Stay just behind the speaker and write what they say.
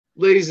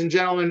ladies and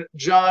gentlemen,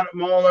 John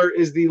Molnar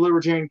is the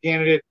Libertarian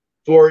candidate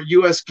for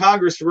U.S.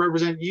 Congress to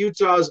represent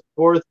Utah's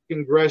 4th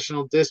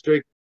Congressional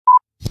District.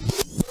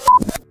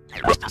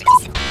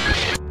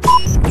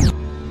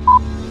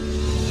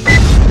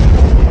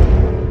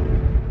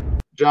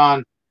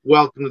 John,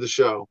 welcome to the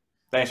show.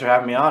 Thanks for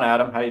having me on,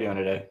 Adam. How are you doing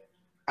today?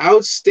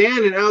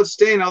 Outstanding,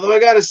 outstanding. Although I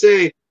got to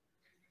say,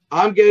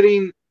 I'm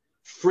getting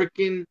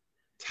freaking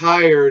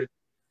tired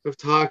of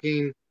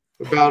talking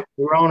about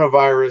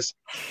coronavirus.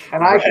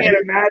 And I can't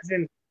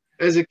imagine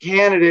as a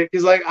candidate,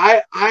 because like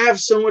I have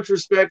so much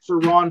respect for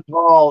Ron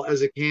Paul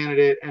as a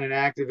candidate and an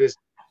activist,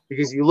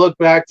 because you look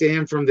back to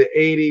him from the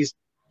 80s,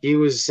 he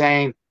was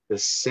saying the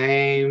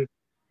same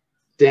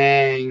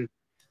dang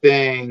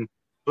thing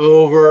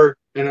over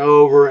and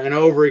over and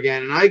over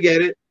again. And I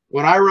get it.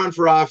 When I run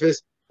for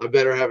office, I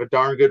better have a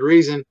darn good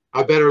reason.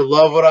 I better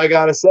love what I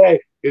got to say,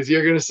 because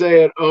you're going to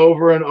say it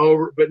over and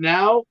over. But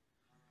now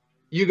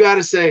you got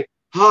to say,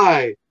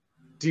 hi,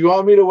 do you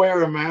want me to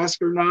wear a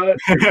mask or not?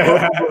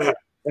 Over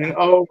and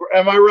over.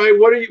 Am I right?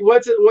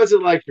 What's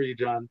it like for you,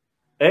 John?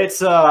 It's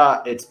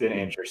been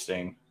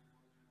interesting.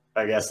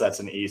 I guess that's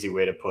an easy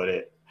way to put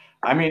it.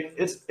 I mean,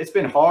 it's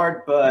been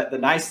hard, but the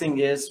nice thing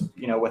is,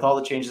 you know, with all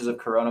the changes of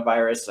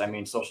coronavirus, I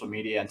mean, social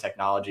media and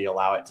technology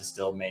allow it to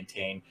still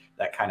maintain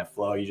that kind of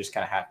flow. You just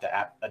kind of have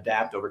to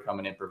adapt, overcome,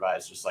 and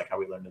improvise, just like how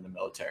we learned in the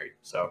military.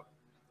 So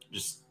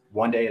just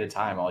one day at a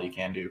time, all you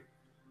can do.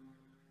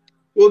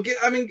 Well, give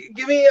me,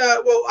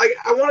 well,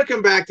 I want to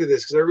come back to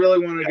this because I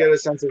really want to get a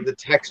sense of the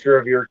texture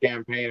of your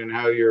campaign and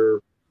how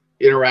you're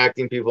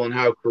interacting people and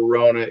how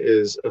Corona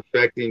is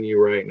affecting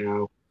you right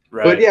now.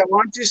 Right. But yeah,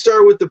 why don't you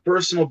start with the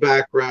personal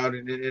background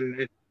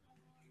and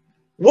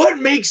what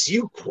makes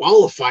you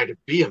qualify to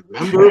be a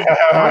member of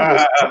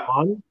Congress,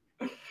 John?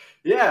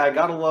 Yeah, I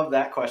gotta love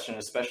that question,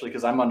 especially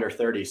because I'm under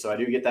 30, so I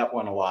do get that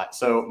one a lot.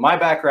 So my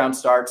background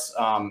starts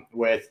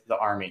with the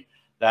Army.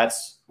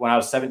 That's when I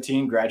was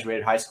 17,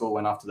 graduated high school,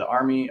 went off to the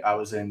Army. I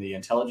was in the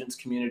intelligence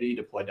community,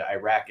 deployed to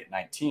Iraq at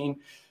 19.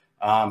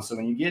 So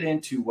when you get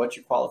into what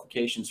your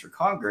qualifications for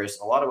Congress,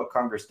 a lot of what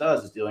Congress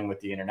does is dealing with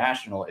the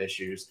international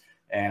issues.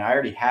 And I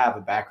already have a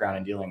background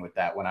in dealing with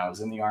that. When I was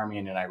in the Army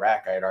and in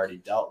Iraq, I had already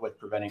dealt with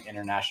preventing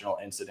international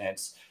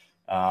incidents,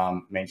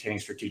 maintaining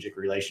strategic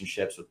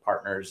relationships with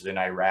partners in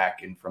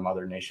Iraq and from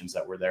other nations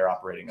that were there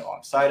operating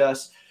alongside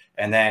us.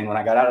 And then when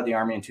I got out of the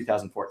Army in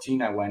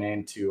 2014, I went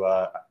into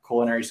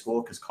culinary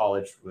school because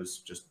college was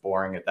just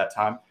boring at that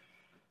time.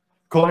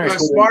 Culinary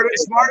school.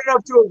 Smart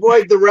enough to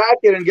avoid the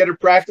racket and get a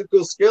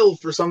practical skill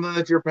for something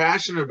that you're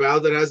passionate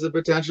about that has the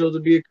potential to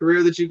be a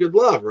career that you could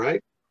love,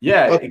 right?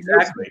 Yeah,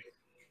 exactly.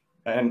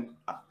 And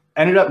I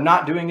ended up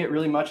not doing it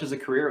really much as a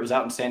career. It was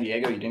out in San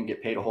Diego. You didn't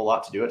get paid a whole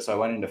lot to do it. So I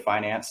went into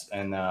finance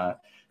and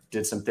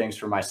did some things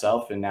for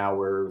myself. And now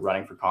we're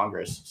running for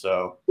Congress.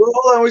 So, well,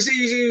 hold on. We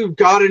see you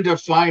got into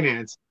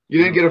finance. You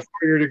didn't get a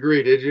 4-year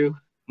degree, did you?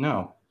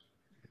 No.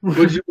 What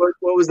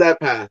was that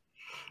path?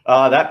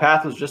 That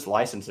path was just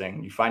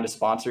licensing. You find a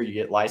sponsor, you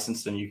get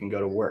licensed, and you can go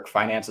to work.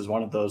 Finance is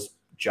one of those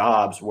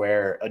jobs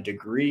where a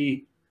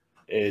degree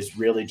is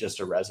really just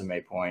a resume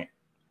point.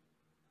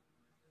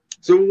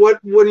 So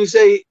when you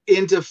say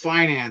into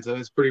finance, I mean,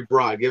 it's pretty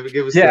broad. Give us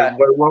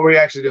what were you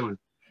actually doing?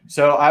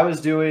 So I was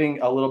doing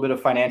a little bit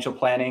of financial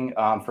planning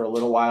for a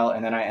little while,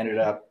 and then I ended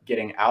up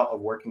getting out of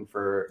working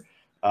for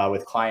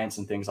with clients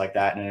and things like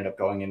that, and ended up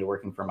going into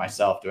working for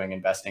myself, doing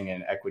investing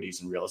in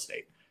equities and real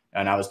estate.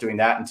 And I was doing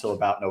that until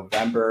about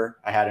November.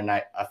 I had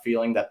a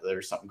feeling that there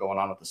was something going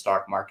on with the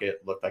stock market.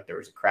 It looked like there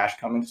was a crash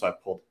coming, so I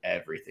pulled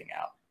everything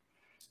out.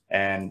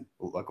 And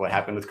look what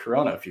happened with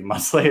Corona a few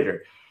months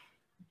later.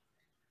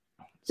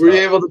 Were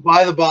you able to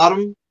buy the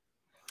bottom?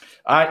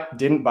 I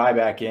didn't buy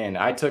back in.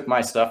 I took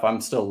my stuff.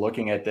 I'm still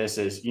looking at this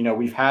as, you know,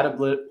 we've had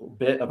a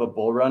bit of a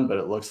bull run, but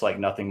it looks like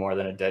nothing more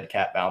than a dead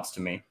cat bounce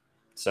to me.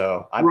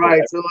 So I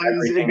right. So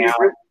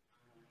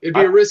it'd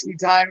be a risky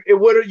time.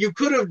 You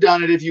could have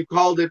done it if you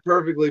called it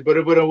perfectly, but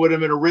it would have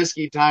been a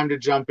risky time to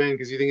jump in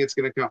because you think it's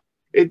going to come.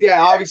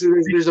 Yeah, obviously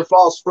there's a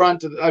false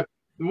front to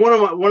one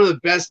of the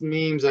best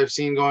memes I've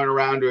seen going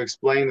around to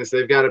explain this.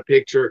 They've got a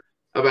picture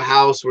of a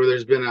house where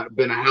there's been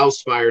a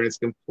house fire and it's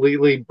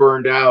completely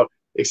burned out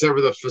except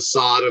for the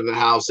facade of the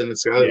house, and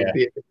it's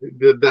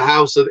the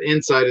house of the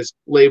inside is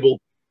labeled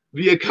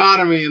the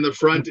economy and the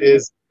front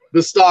is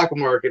the stock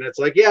market. And it's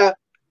like, yeah,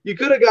 you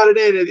could have got it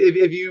in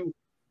if you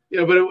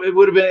know, but it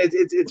would have been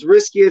it's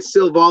risky, it's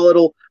still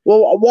volatile.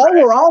 Well, while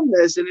we're on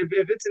this, and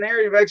if it's an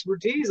area of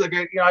expertise, like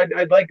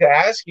I'd like to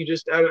ask you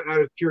just out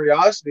of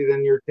curiosity,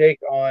 then your take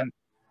on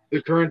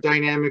the current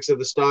dynamics of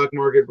the stock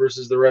market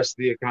versus the rest of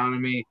the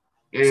economy.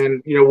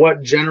 And, you know,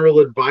 what general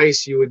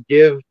advice you would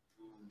give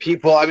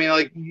people. I mean,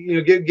 like, you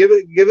know,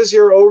 give us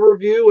your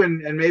overview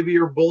and maybe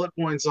your bullet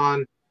points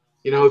on,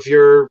 you know, if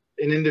you're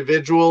an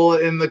individual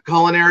in the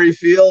culinary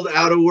field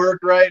out of work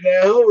right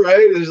now,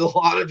 right? There's a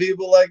lot of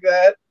people like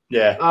that.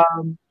 Yeah.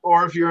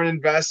 Or if you're an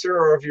investor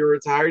or if you're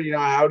retired, you know,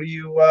 how do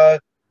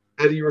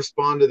you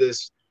respond to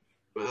this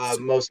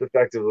most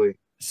effectively?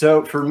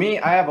 So for me,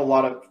 I have a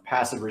lot of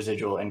passive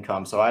residual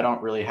income, so I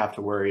don't really have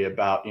to worry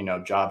about,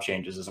 job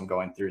changes as I'm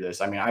going through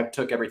this. I mean, I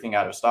took everything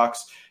out of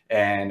stocks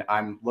and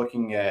I'm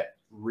looking at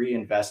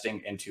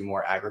reinvesting into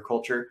more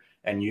agriculture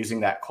and using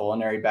that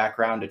culinary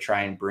background to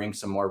try and bring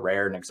some more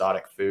rare and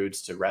exotic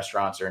foods to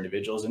restaurants or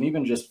individuals and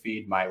even just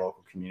feed my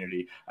local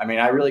community. I mean,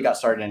 I really got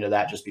started into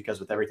that just because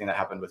with everything that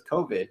happened with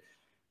COVID,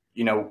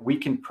 we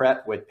can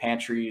prep with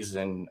pantries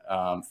and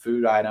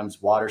food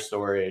items, water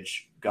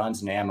storage,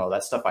 guns and ammo.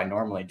 That's stuff I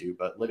normally do.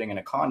 But living in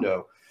a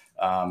condo,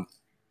 I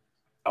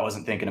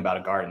wasn't thinking about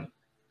a garden.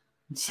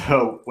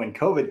 So when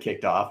COVID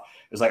kicked off,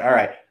 it was like, all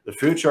right, the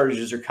food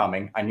shortages are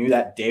coming. I knew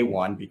that day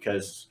one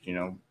because,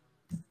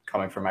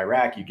 coming from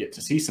Iraq, you get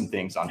to see some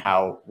things on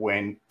how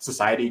when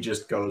society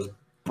just goes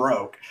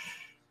broke,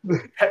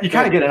 you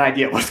kind of get an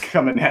idea of what's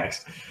coming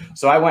next.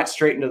 So I went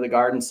straight into the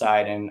garden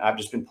side and I've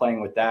just been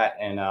playing with that.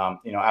 And,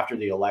 after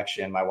the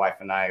election, my wife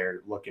and I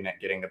are looking at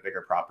getting a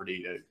bigger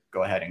property to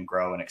go ahead and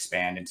grow and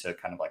expand into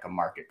kind of like a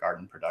market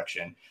garden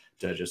production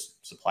to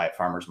just supply at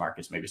farmers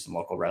markets, maybe some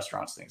local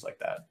restaurants, things like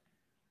that.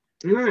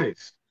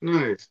 Nice,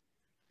 nice.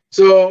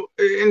 So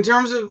in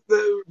terms of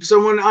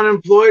someone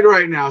unemployed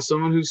right now,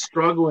 someone who's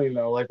struggling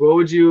though, like what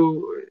would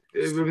you,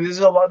 I mean, there's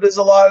a lot of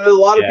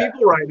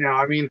people right now.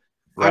 I mean,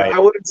 right. I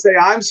wouldn't say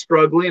I'm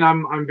struggling.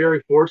 I'm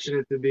very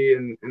fortunate to be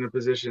in a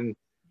position,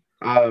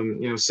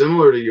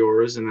 similar to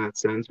yours in that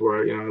sense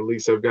where, at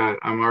least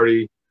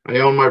I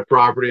own my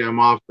property. I'm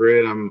off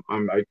grid.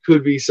 I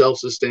could be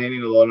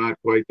self-sustaining, although not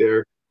quite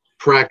there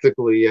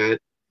practically yet.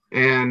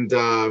 And,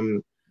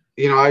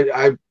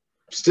 I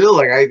still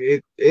like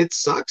it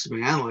sucks,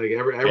 man. Like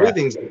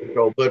everything's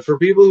difficult. But for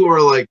people who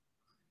are like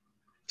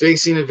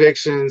facing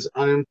evictions,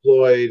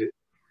 unemployed,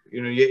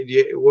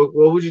 what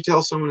would you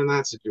tell someone in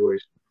that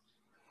situation?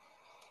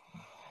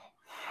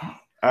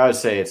 I would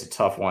say it's a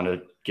tough one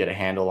to get a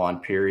handle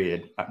on,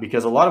 period,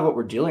 because a lot of what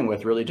we're dealing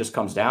with really just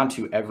comes down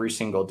to every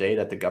single day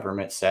that the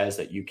government says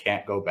that you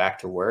can't go back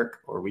to work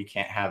or we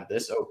can't have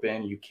this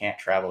open, you can't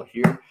travel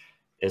here,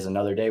 is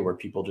another day where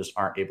people just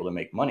aren't able to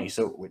make money.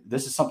 So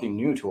this is something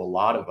new to a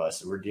lot of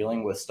us. We're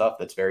dealing with stuff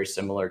that's very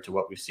similar to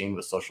what we've seen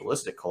with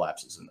socialistic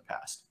collapses in the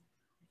past.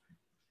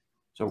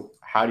 So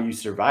how do you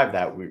survive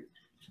that? We're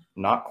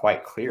not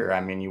quite clear. I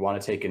mean, you want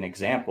to take an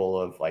example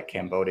of like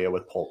Cambodia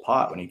with Pol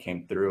Pot when he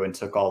came through and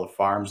took all the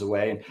farms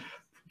away and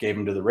gave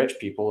them to the rich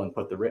people and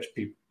put the rich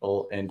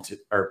people into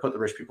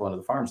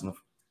the farms and the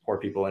poor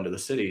people into the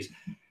cities.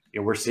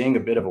 We're seeing a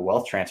bit of a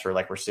wealth transfer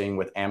like we're seeing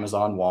with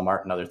Amazon,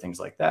 Walmart, and other things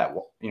like that.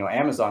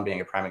 Amazon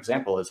being a prime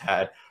example has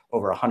had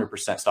over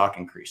 100% stock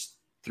increase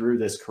through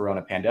this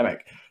corona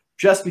pandemic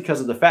just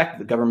because of the fact that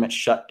the government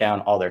shut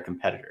down all their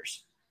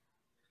competitors.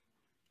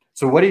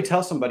 So what do you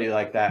tell somebody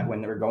like that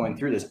when they're going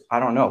through this? I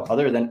don't know,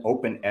 other than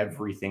open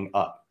everything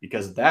up,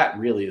 because that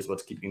really is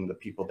what's keeping the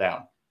people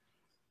down,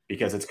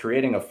 because it's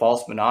creating a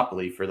false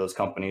monopoly for those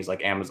companies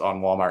like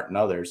Amazon, Walmart, and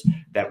others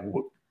that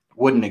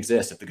wouldn't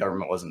exist if the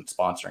government wasn't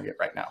sponsoring it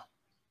right now.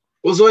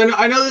 Well, so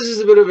I know this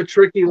is a bit of a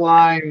tricky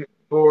line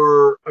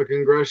for a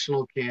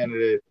congressional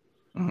candidate,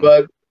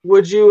 but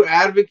would you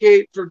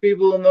advocate for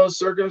people in those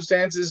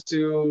circumstances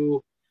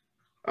to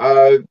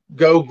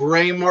go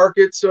gray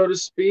market, so to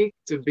speak,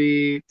 to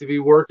be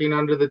working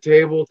under the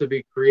table, to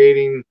be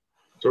creating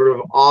sort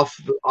of off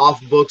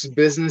books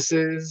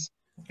businesses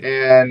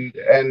and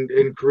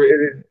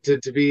created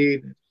to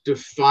be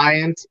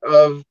defiant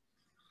of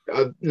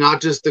not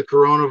just the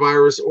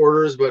coronavirus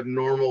orders, but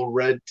normal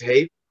red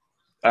tape?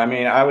 I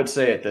mean, I would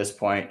say at this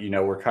point,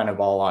 we're kind of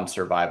all on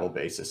survival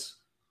basis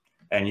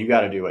and you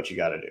got to do what you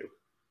got to do.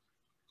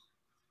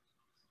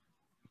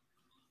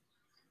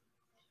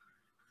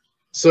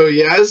 So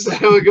yes,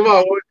 come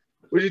on.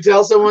 Would you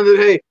tell someone that,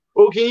 hey,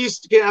 well,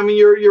 I mean,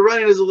 you're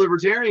running as a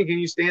libertarian. Can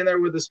you stand there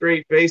with a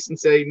straight face and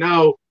say,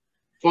 no,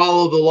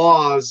 follow the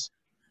laws,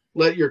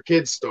 let your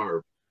kids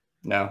starve?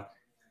 No.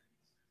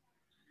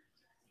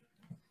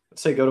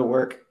 Let's say go to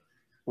work.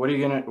 What are you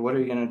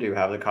gonna do?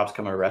 Have the cops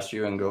come arrest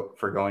you and go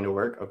for going to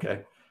work?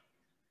 Okay.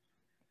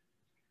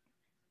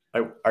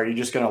 Are you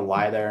just gonna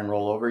lie there and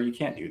roll over? You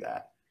can't do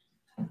that.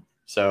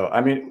 So,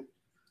 I mean,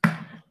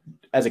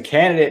 as a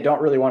candidate,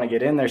 don't really want to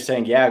get in there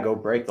saying, yeah, go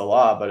break the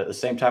law. But at the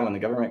same time, when the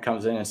government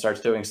comes in and starts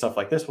doing stuff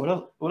like this, what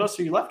else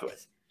are you left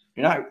with?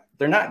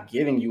 They're not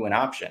giving you an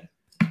option.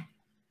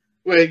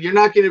 Wait, you're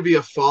not going to be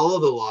a follow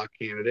the law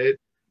candidate.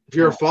 If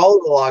you're a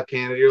follow the law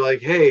candidate, you're like,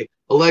 hey,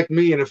 elect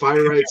me. And if I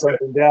write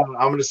something down,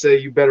 I'm going to say,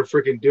 you better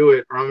freaking do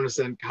it, or I'm going to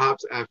send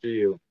cops after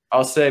you.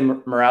 I'll say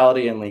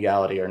morality and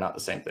legality are not the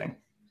same thing.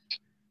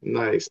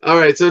 Nice. All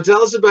right. So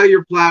tell us about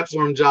your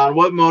platform, John.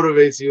 What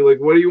motivates you? Like,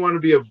 what do you want to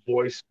be a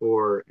voice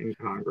for in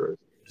Congress?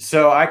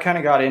 So I kind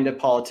of got into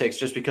politics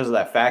just because of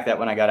that fact that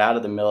when I got out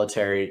of the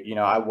military,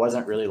 I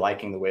wasn't really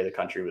liking the way the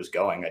country was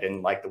going. I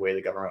didn't like the way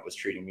the government was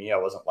treating me. I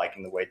wasn't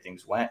liking the way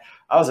things went.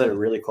 I was at a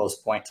really close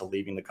point to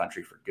leaving the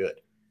country for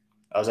good.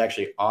 I was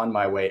actually on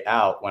my way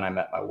out when I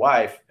met my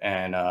wife,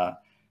 and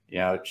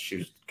she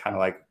was kind of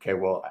like, okay,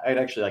 well, I'd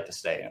actually like to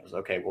stay. And it was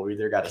okay. Well, we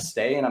either got to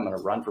stay and I'm going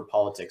to run for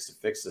politics to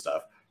fix this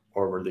stuff,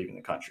 or we're leaving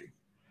the country.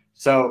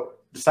 So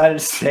decided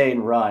to stay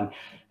and run.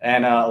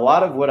 And a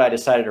lot of what I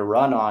decided to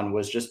run on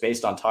was just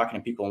based on talking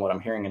to people and what I'm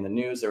hearing in the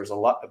news. There was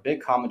a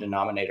big common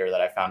denominator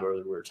that I found where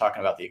we were talking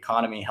about the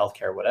economy,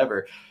 healthcare,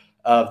 whatever.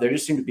 There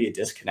just seemed to be a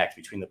disconnect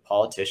between the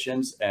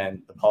politicians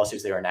and the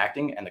policies they were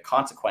enacting and the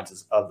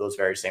consequences of those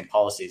very same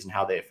policies and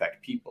how they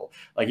affect people.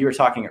 Like you were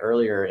talking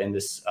earlier in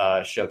this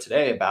show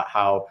today about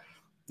how,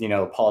 you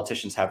know,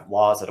 politicians have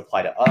laws that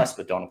apply to us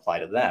but don't apply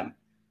to them.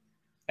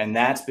 And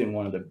that's been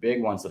one of the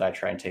big ones that I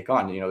try and take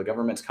on. You know, the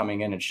government's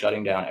coming in and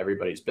shutting down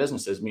everybody's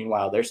businesses.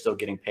 Meanwhile, they're still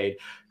getting paid.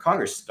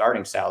 Congress'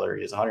 starting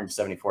salary is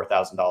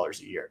 $174,000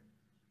 a year.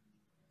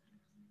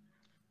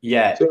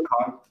 Yet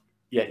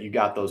you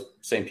got those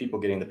same people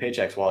getting the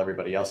paychecks while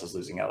everybody else is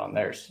losing out on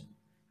theirs.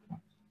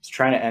 So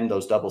trying to end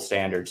those double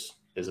standards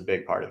is a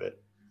big part of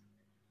it.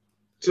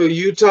 So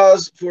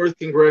Utah's 4th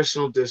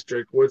congressional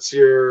district, what's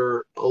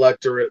your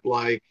electorate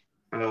like,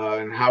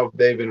 and how have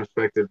they been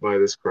affected by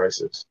this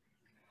crisis?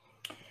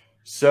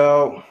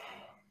 So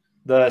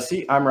the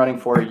seat I'm running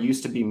for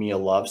used to be Mia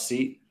Love's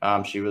seat.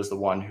 She was the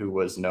one who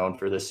was known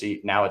for this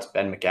seat. Now it's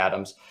Ben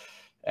McAdams.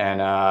 And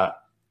it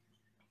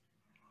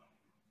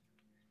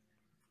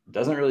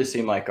doesn't really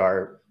seem like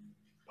our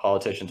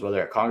politicians,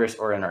 whether at Congress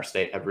or in our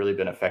state, have really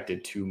been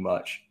affected too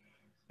much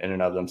in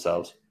and of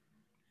themselves.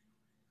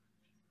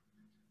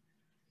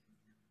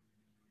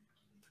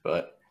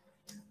 But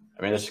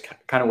I mean, that's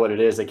kind of what it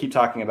is. They keep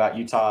talking about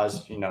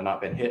Utah's, you know,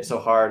 not been hit so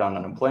hard on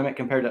unemployment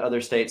compared to other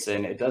states.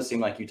 And it does seem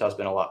like Utah's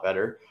been a lot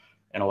better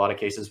in a lot of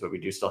cases, but we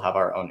do still have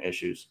our own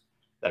issues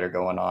that are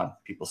going on.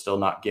 People still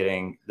not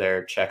getting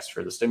their checks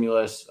for the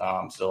stimulus,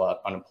 still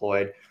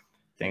unemployed,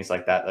 things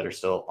like that are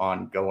still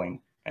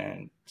ongoing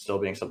and still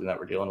being something that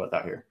we're dealing with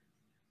out here.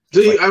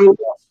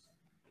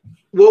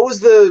 What was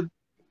the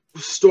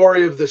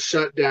story of the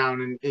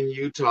shutdown in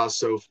Utah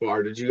so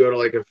far? Did you go to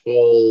like a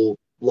full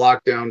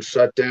lockdown,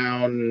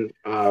 shutdown,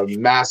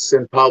 masks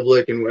in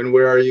public, and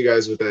where are you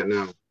guys with that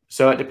now?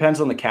 So it depends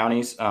on the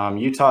counties.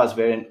 Utah is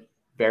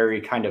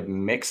very kind of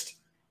mixed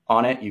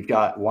on it. You've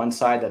got one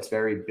side that's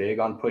very big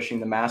on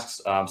pushing the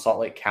masks. Salt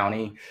Lake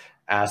County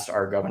asked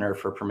our governor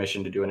for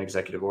permission to do an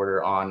executive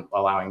order on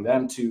allowing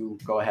them to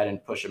go ahead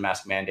and push a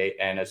mask mandate.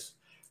 And as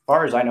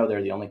far as I know,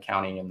 they're the only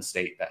county in the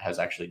state that has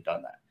actually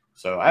done that.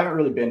 So I haven't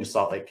really been to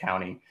Salt Lake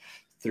County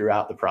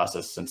throughout the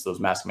process since those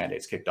mask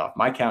mandates kicked off.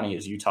 My county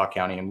is Utah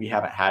County, and we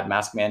haven't had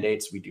mask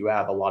mandates. We do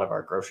have a lot of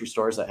our grocery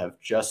stores that have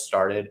just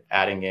started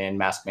adding in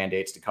mask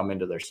mandates to come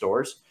into their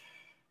stores.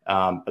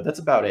 But that's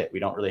about it. We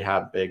don't really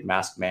have big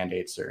mask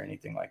mandates or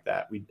anything like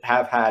that. We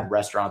have had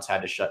restaurants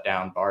had to shut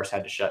down, bars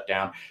had to shut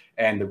down.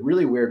 And the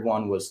really weird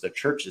one was the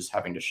churches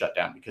having to shut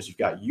down, because you've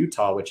got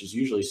Utah, which is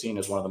usually seen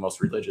as one of the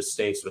most religious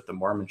states with the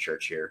Mormon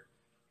church here,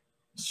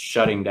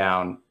 shutting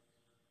down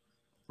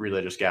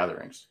religious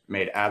gatherings.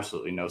 Made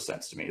absolutely no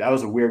sense to me. That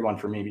was a weird one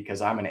for me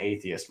because I'm an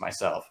atheist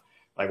myself,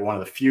 like one of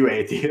the few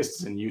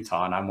atheists in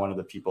Utah. And I'm one of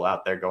the people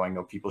out there going,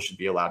 no, people should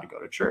be allowed to go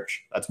to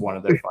church. That's one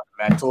of their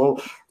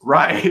fundamental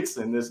rights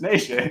in this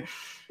nation.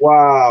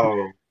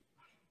 Wow.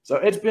 So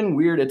it's been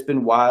weird. It's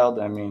been wild.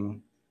 I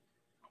mean,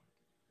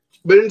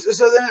 but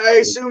so then I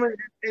assume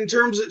in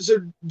terms of, so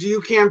do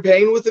you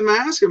campaign with the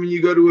mask? I mean,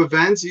 you go to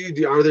events,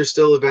 are there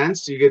still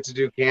events? Do you get to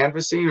do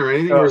canvassing or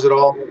anything, or is it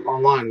all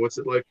online? What's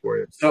it like for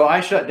you? So I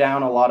shut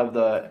down a lot of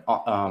the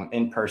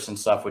in-person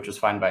stuff, which was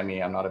fine by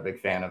me. I'm not a big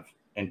fan of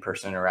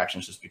in-person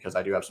interactions just because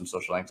I do have some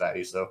social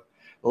anxiety. So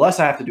the less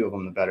I have to do of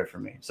them, the better for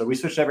me. So we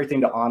switched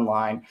everything to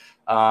online.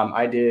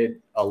 I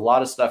did a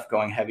lot of stuff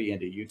going heavy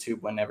into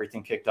YouTube when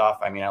everything kicked off.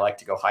 I mean, I like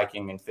to go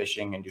hiking and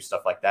fishing and do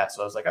stuff like that.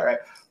 So I was like, all right,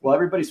 well,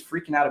 everybody's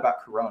freaking out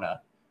about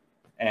Corona.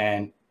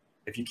 And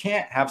if you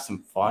can't have some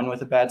fun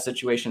with a bad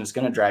situation, it's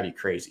going to drive you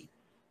crazy.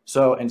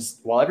 So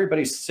while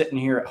everybody's sitting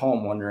here at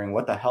home wondering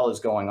what the hell is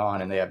going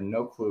on and they have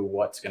no clue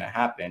what's going to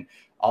happen,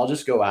 I'll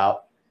just go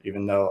out,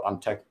 even though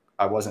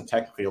I wasn't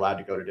technically allowed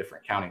to go to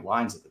different county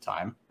lines at the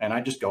time. And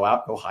I just go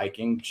out, go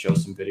hiking, show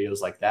some videos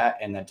like that,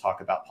 and then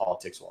talk about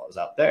politics while I was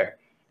out there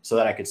so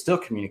that I could still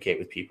communicate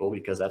with people,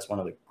 because that's one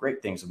of the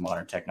great things of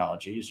modern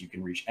technology is you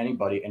can reach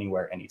anybody,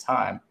 anywhere,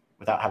 anytime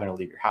without having to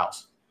leave your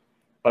house.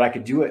 But I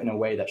could do it in a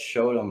way that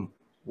showed them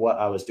what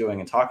I was doing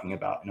and talking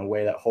about in a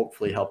way that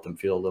hopefully helped them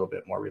feel a little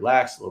bit more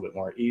relaxed, a little bit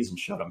more at ease, and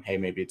showed them, hey,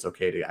 maybe it's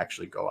okay to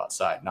actually go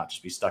outside, not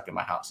just be stuck in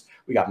my house.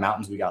 We got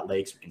mountains, we got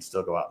lakes, we can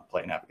still go out and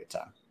play and have a good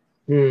time.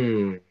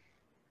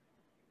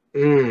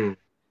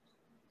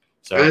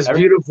 So that's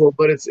beautiful,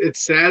 but it's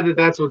sad that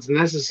that's what's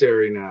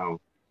necessary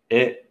now.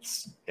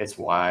 It's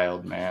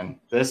wild, man.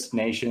 This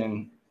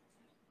nation,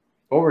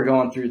 what we're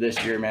going through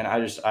this year, man, I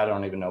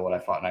don't even know what I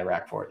fought in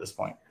Iraq for at this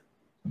point.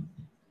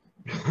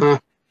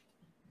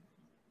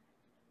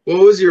 What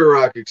was your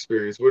Iraq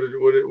experience? What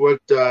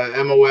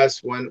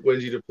MOS, when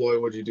did you deploy?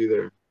 What did you do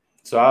there?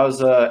 So I was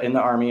in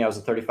the Army. I was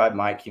a 35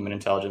 Mike human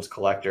intelligence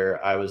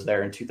collector. I was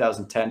there in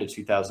 2010 to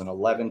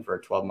 2011 for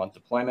a 12-month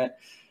deployment.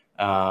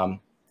 And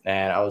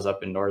I was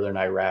up in northern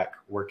Iraq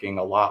working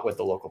a lot with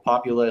the local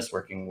populace,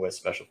 working with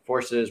special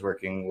forces,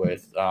 working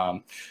with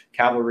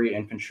cavalry,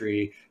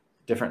 infantry,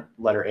 different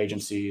letter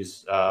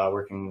agencies,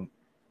 working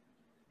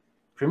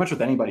pretty much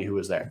with anybody who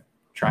was there.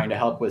 trying to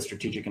help with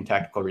strategic and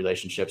tactical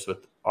relationships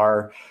with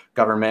our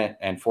government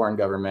and foreign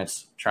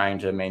governments, trying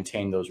to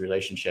maintain those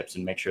relationships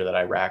and make sure that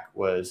Iraq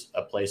was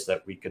a place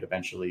that we could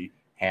eventually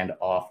hand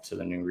off to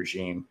the new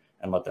regime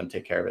and let them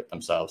take care of it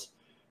themselves.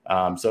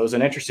 So it was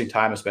an interesting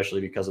time,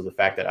 especially because of the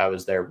fact that I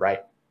was there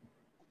right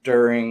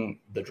during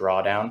the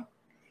drawdown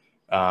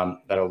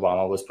that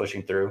Obama was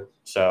pushing through.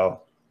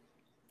 So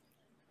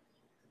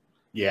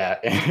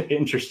yeah,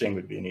 interesting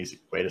would be an easy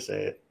way to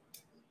say it.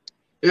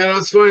 Yeah,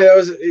 it's funny. That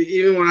was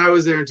even when I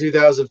was there in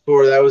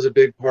 2004. That was a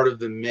big part of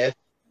the myth.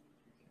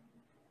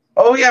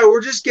 Oh yeah,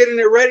 we're just getting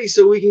it ready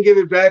so we can give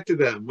it back to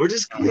them. We're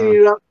just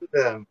cleaning it up for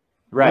them.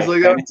 Right. It was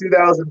like that was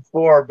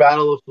 2004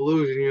 Battle of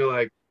Fallujah, and you're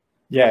like,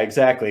 yeah,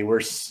 exactly. We're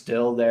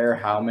still there.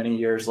 How many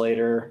years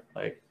later?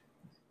 Like,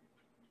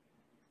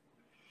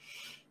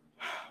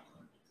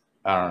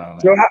 I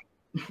don't know, man.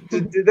 So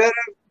did that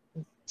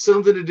have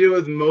something to do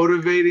with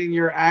motivating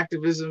your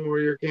activism or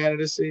your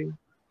candidacy?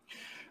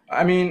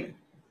 I mean,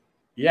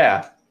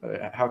 yeah.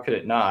 How could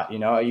it not? You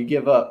know, you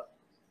give up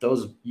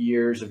those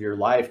years of your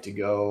life to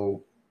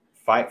go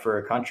fight for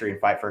a country and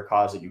fight for a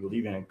cause that you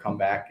believe in and come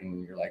back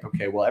and you're like,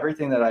 okay, well,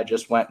 everything that I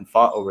just went and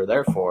fought over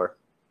there for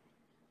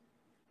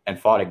and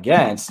fought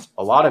against,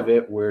 a lot of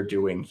it we're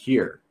doing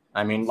here.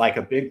 I mean, like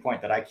a big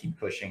point that I keep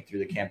pushing through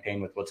the campaign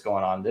with what's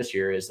going on this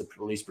year is the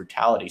police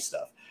brutality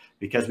stuff,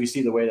 because we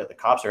see the way that the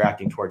cops are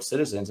acting towards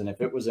citizens. And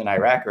if it was in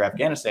Iraq or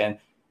Afghanistan,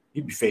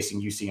 you'd be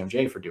facing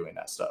UCMJ for doing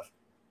that stuff.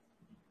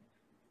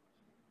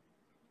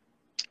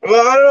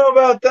 Well, I don't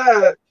know about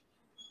that.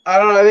 I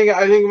don't know.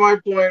 I think my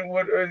point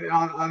would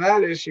on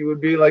that issue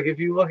would be like if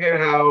you look at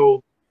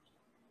how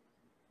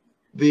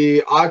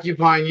the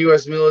occupying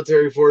U.S.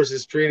 military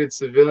forces treated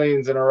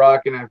civilians in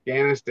Iraq and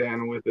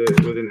Afghanistan with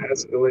an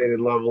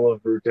escalated level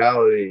of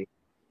brutality.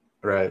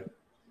 Right.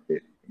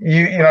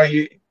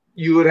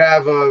 You would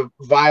have a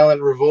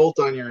violent revolt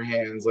on your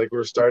hands, like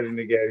we're starting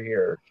to get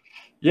here.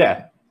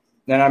 Yeah.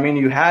 And I mean,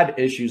 you had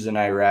issues in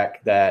Iraq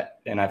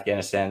in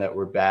Afghanistan that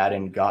were bad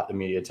and got the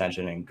media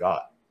attention and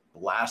got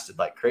blasted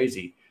like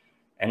crazy.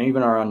 And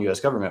even our own U.S.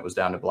 government was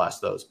down to blast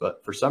those.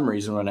 But for some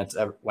reason,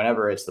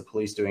 whenever it's the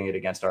police doing it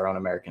against our own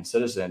American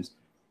citizens,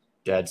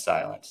 dead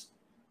silence.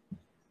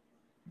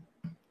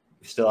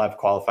 We still have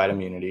qualified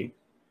immunity.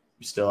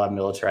 We still have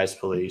militarized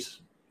police.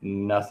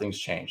 Nothing's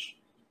changed.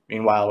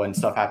 Meanwhile, when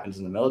stuff happens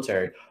in the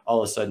military,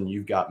 all of a sudden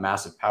you've got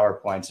massive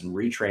PowerPoints and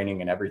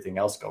retraining and everything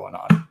else going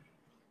on.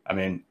 I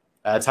mean,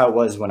 that's how it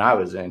was when I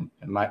was in.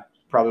 It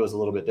probably was a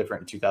little bit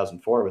different in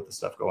 2004 with the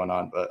stuff going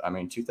on. But I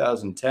mean,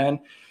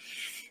 2010,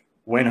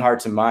 win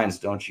hearts and minds.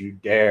 Don't you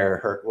dare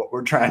hurt what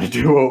we're trying to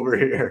do over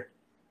here.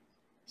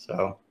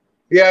 So,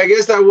 yeah, I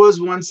guess that was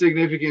one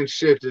significant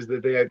shift, is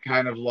that they had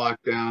kind of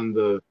locked down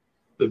the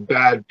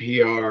bad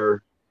PR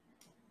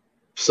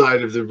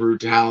side of the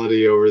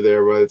brutality over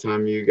there by the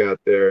time you got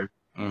there.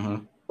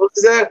 Mm-hmm.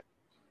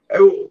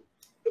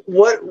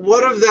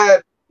 What of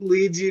that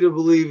leads you to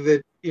believe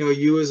that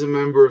you as a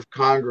member of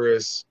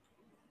Congress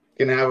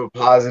can have a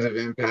positive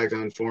impact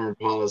on foreign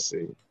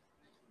policy?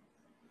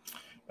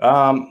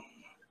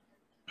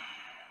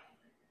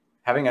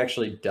 Having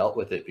actually dealt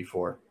with it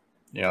before,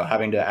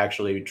 having to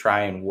actually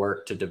try and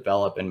work to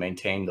develop and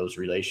maintain those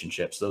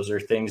relationships. Those are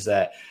things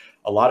that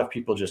a lot of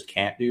people just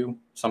can't do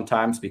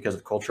sometimes because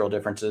of cultural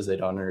differences. They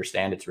don't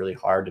understand. It's really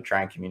hard to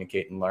try and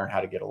communicate and learn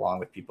how to get along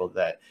with people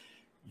that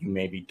you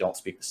maybe don't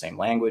speak the same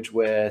language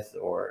with,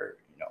 or,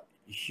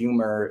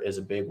 humor is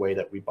a big way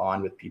that we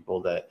bond with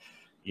people that,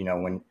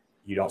 when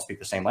you don't speak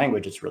the same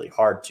language, it's really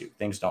hard to.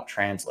 Things don't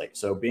translate.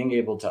 So being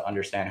able to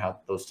understand how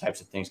those types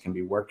of things can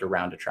be worked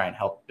around to try and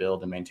help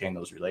build and maintain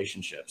those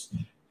relationships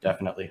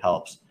definitely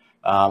helps.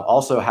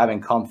 Also, having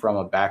come from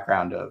a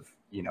background of,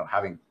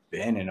 having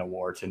been in a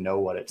war to know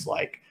what it's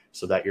like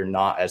so that you're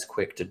not as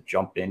quick to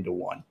jump into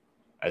one,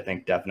 I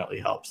think definitely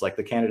helps. Like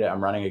the candidate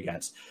I'm running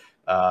against,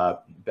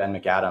 Ben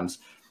McAdams,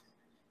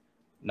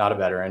 not a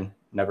veteran,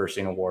 never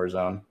seen a war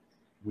zone.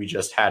 We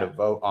just had a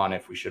vote on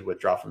if we should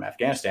withdraw from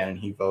Afghanistan, and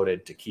he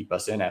voted to keep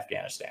us in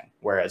Afghanistan.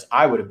 Whereas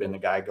I would have been the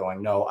guy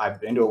going, no,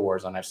 I've been to a war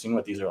zone. I've seen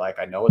what these are like.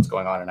 I know what's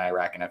going on in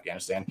Iraq and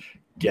Afghanistan.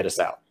 Get us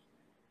out.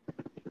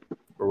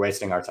 We're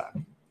wasting our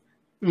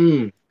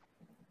time.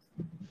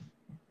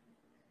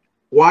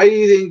 Why do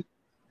you think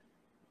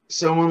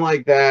someone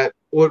like that,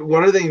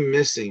 what are they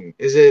missing?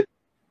 Is it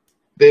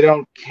they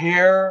don't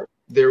care?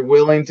 They're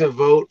willing to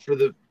vote for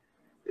the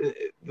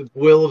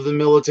will of the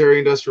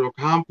military-industrial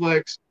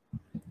complex?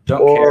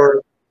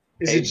 Or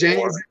is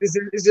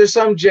there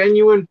some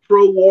genuine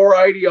pro-war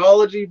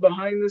ideology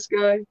behind this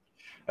guy?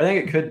 I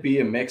think it could be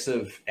a mix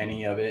of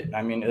any of it.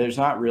 I mean, there's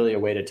not really a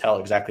way to tell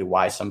exactly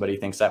why somebody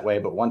thinks that way,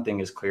 but one thing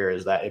is clear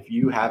is that if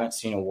you haven't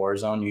seen a war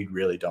zone, you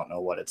really don't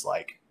know what it's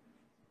like.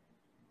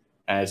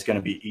 And it's going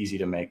to be easy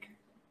to make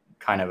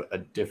kind of a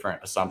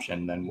different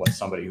assumption than what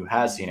somebody who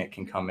has seen it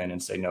can come in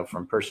and say no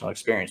from personal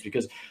experience,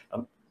 because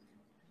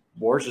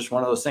war is just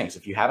one of those things.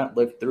 If you haven't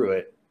lived through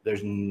it,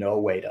 there's no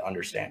way to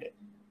understand it.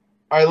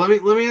 All right,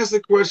 let me ask the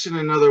question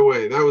another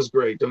way. That was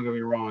great. Don't get me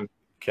wrong.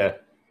 Okay.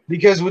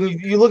 Because when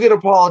you look at a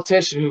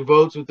politician who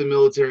votes with the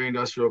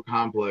military-industrial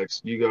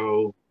complex, you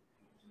go,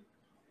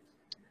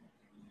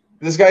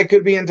 this guy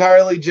could be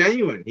entirely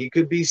genuine. He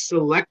could be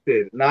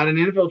selected, not an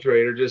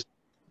infiltrator, just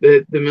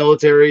that the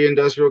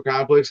military-industrial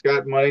complex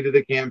got money to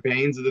the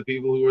campaigns of the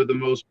people who are the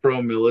most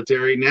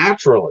pro-military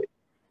naturally,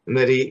 and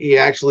that he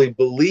actually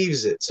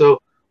believes it.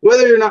 So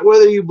whether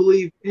you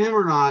believe him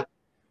or not,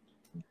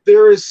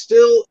 there is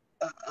still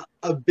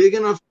a big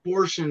enough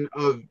portion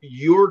of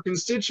your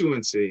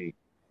constituency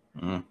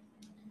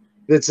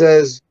that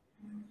says,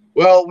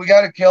 well, we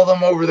got to kill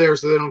them over there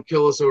so they don't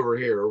kill us over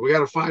here. Or we got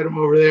to fight them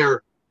over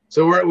there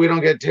so we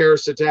don't get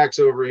terrorist attacks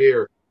over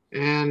here.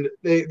 And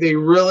their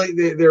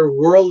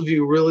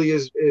worldview really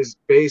is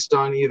based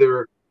on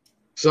either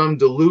some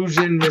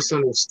delusion,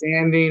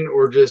 misunderstanding,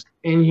 or just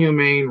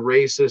inhumane,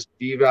 racist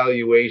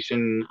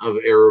devaluation of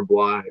Arab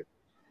life.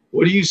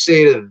 What do you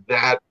say to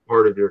that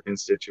part of your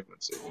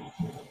constituency?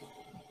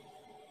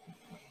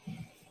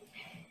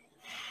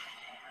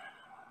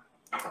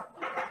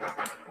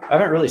 I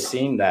haven't really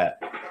seen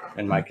that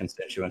in my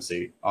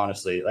constituency,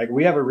 honestly. Like,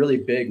 we have a really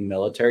big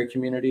military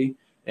community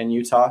in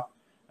Utah.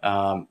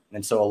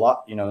 And so a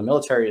lot, the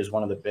military is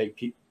one of the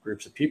big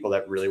groups of people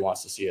that really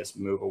wants to see us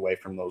move away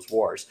from those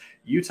wars.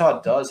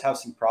 Utah does have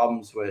some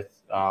problems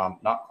with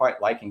not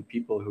quite liking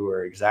people who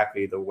are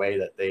exactly the way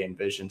that they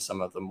envision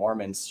some of the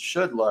Mormons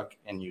should look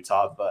in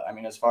Utah. But I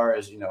mean, as far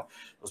as,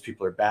 those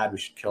people are bad, we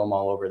should kill them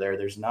all over there.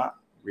 There's not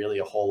really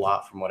a whole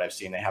lot from what I've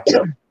seen. They have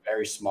a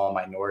very small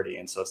minority.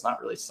 And so it's not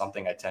really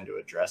something I tend to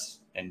address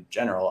in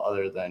general,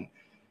 other than,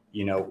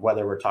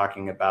 whether we're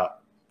talking about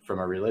from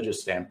a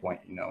religious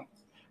standpoint,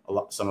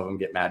 some of them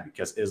get mad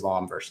because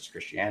Islam versus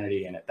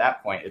Christianity. And at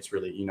that point, it's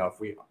really,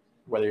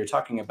 whether you're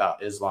talking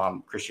about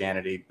Islam,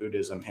 Christianity,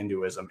 Buddhism,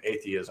 Hinduism,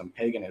 atheism,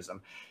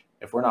 paganism,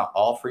 if we're not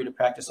all free to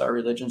practice our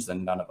religions,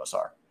 then none of us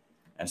are.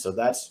 And so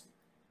that's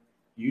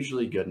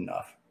usually good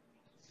enough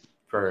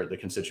for the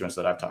constituents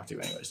that I've talked to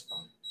anyways.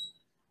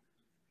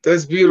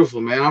 That's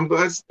beautiful, man. I'm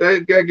glad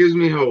that gives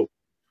me hope.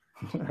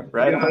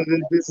 Right.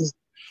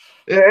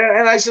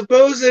 And I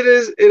suppose it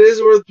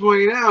is worth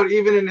pointing out,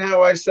 even in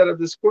how I set up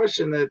this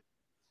question, that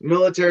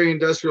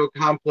military-industrial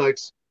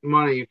complex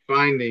money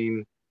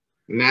finding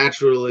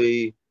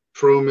naturally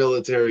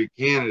pro-military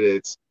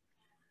candidates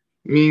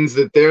means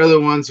that they're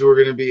the ones who are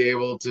going to be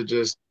able to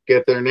just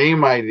get their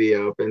name ID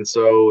up, and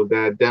so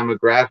that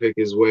demographic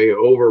is way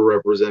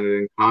overrepresented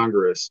in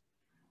Congress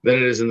than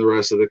it is in the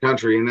rest of the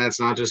country. And that's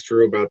not just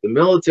true about the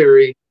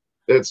military,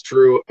 that's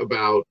true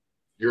about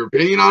your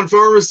opinion on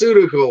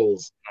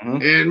pharmaceuticals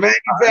and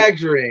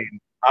manufacturing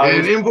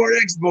and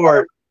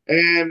import-export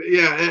and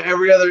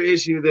every other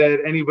issue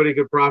that anybody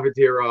could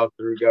profiteer off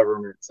through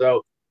government.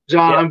 So,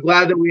 John, I'm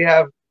glad that we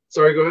have.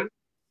 Sorry, go ahead.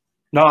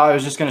 No, I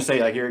was just going to say,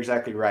 like, you're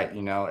exactly right.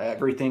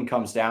 Everything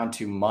comes down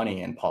to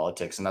money in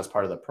politics. And that's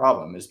part of the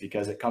problem, is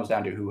because it comes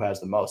down to who has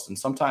the most. And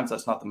sometimes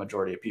that's not the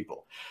majority of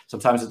people.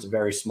 Sometimes it's a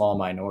very small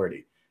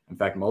minority. In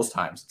fact, most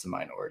times it's a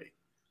minority,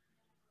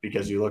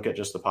 because you look at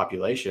just the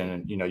population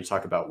and, you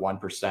talk about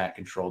 1%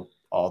 control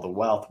all the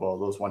wealth. Well,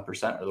 those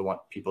 1% are the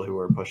people who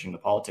are pushing the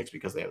politics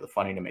because they have the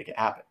funding to make it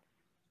happen.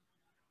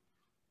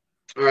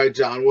 All right,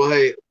 John. Well,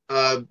 hey,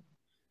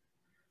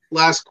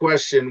 last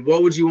question.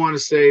 What would you want to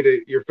say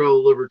to your fellow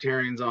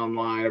libertarians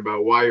online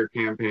about why your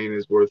campaign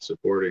is worth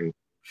supporting?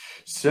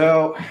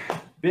 So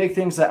big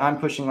things that I'm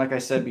pushing, like I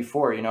said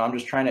before, I'm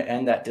just trying to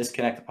end that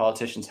disconnect the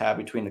politicians have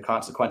between the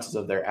consequences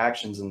of their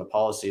actions and the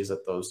policies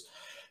that those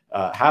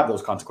have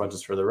those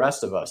consequences for the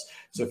rest of us.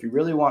 So if you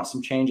really want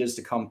some changes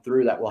to come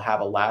through that will have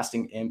a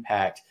lasting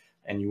impact,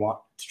 and you want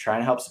to try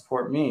and help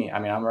support me, I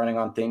mean, I'm running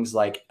on things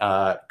like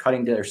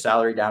cutting their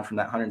salary down from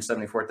that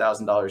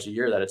 $174,000 a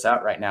year that it's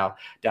at right now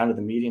down to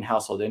the median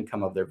household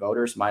income of their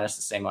voters minus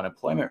the same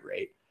unemployment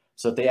rate,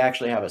 so that they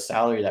actually have a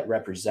salary that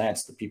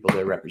represents the people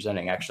they're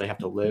representing, actually have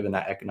to live in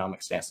that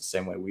economic stance the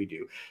same way we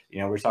do.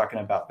 We're talking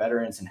about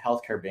veterans and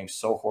healthcare being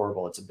so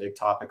horrible. It's a big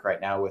topic right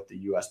now with the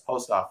U.S.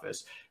 Post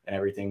Office and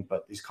everything,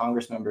 but these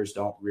Congress members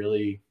don't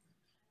really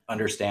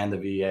understand the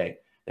VA.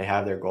 They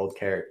have their gold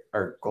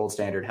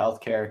standard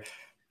healthcare.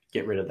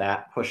 Get rid of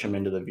that, push them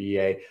into the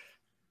VA.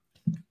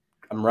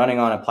 I'm running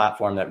on a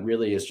platform that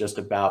really is just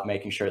about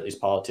making sure that these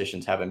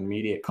politicians have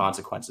immediate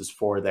consequences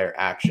for their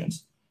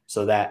actions,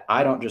 so that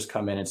I don't just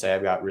come in and say,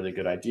 I've got really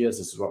good ideas,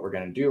 this is what we're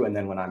going to do, and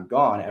then when I'm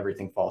gone,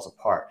 everything falls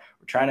apart.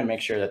 We're trying to make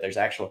sure that there's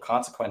actual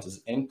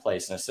consequences in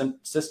place in a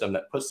system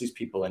that puts these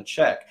people in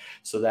check,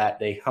 so that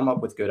they come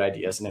up with good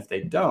ideas, and if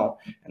they don't,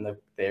 and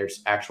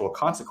there's actual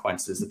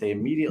consequences that they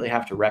immediately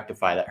have to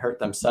rectify that hurt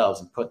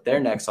themselves and put their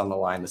necks on the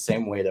line the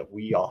same way that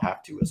we all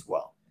have to as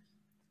well.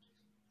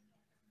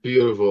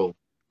 Beautiful.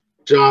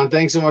 John,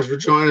 thanks so much for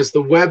joining us.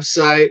 The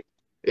website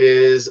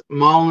is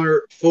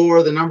Molnar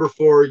 4, the number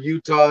 4,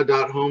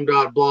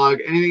 utah.home.blog.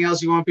 Anything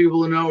else you want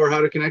people to know, or how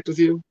to connect with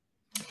you?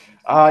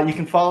 You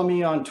can follow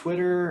me on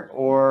Twitter,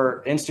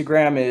 or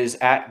Instagram is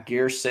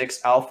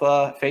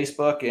 @Gear6Alpha.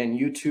 Facebook and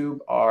YouTube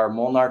are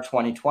Molnar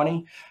 2020.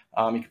 You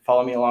can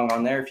follow me along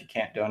on there if you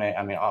can't donate.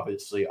 I mean,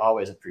 obviously,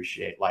 always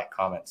appreciate like,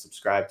 comment,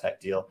 subscribe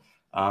type deal.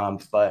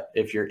 But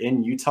if you're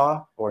in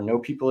Utah or know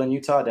people in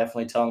Utah,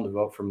 definitely tell them to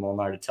vote for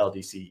Molnar to tell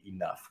DC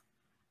enough.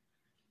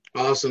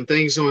 Awesome.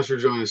 Thank you so much for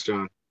joining us,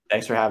 John.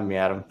 Thanks for having me,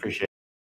 Adam. Appreciate it.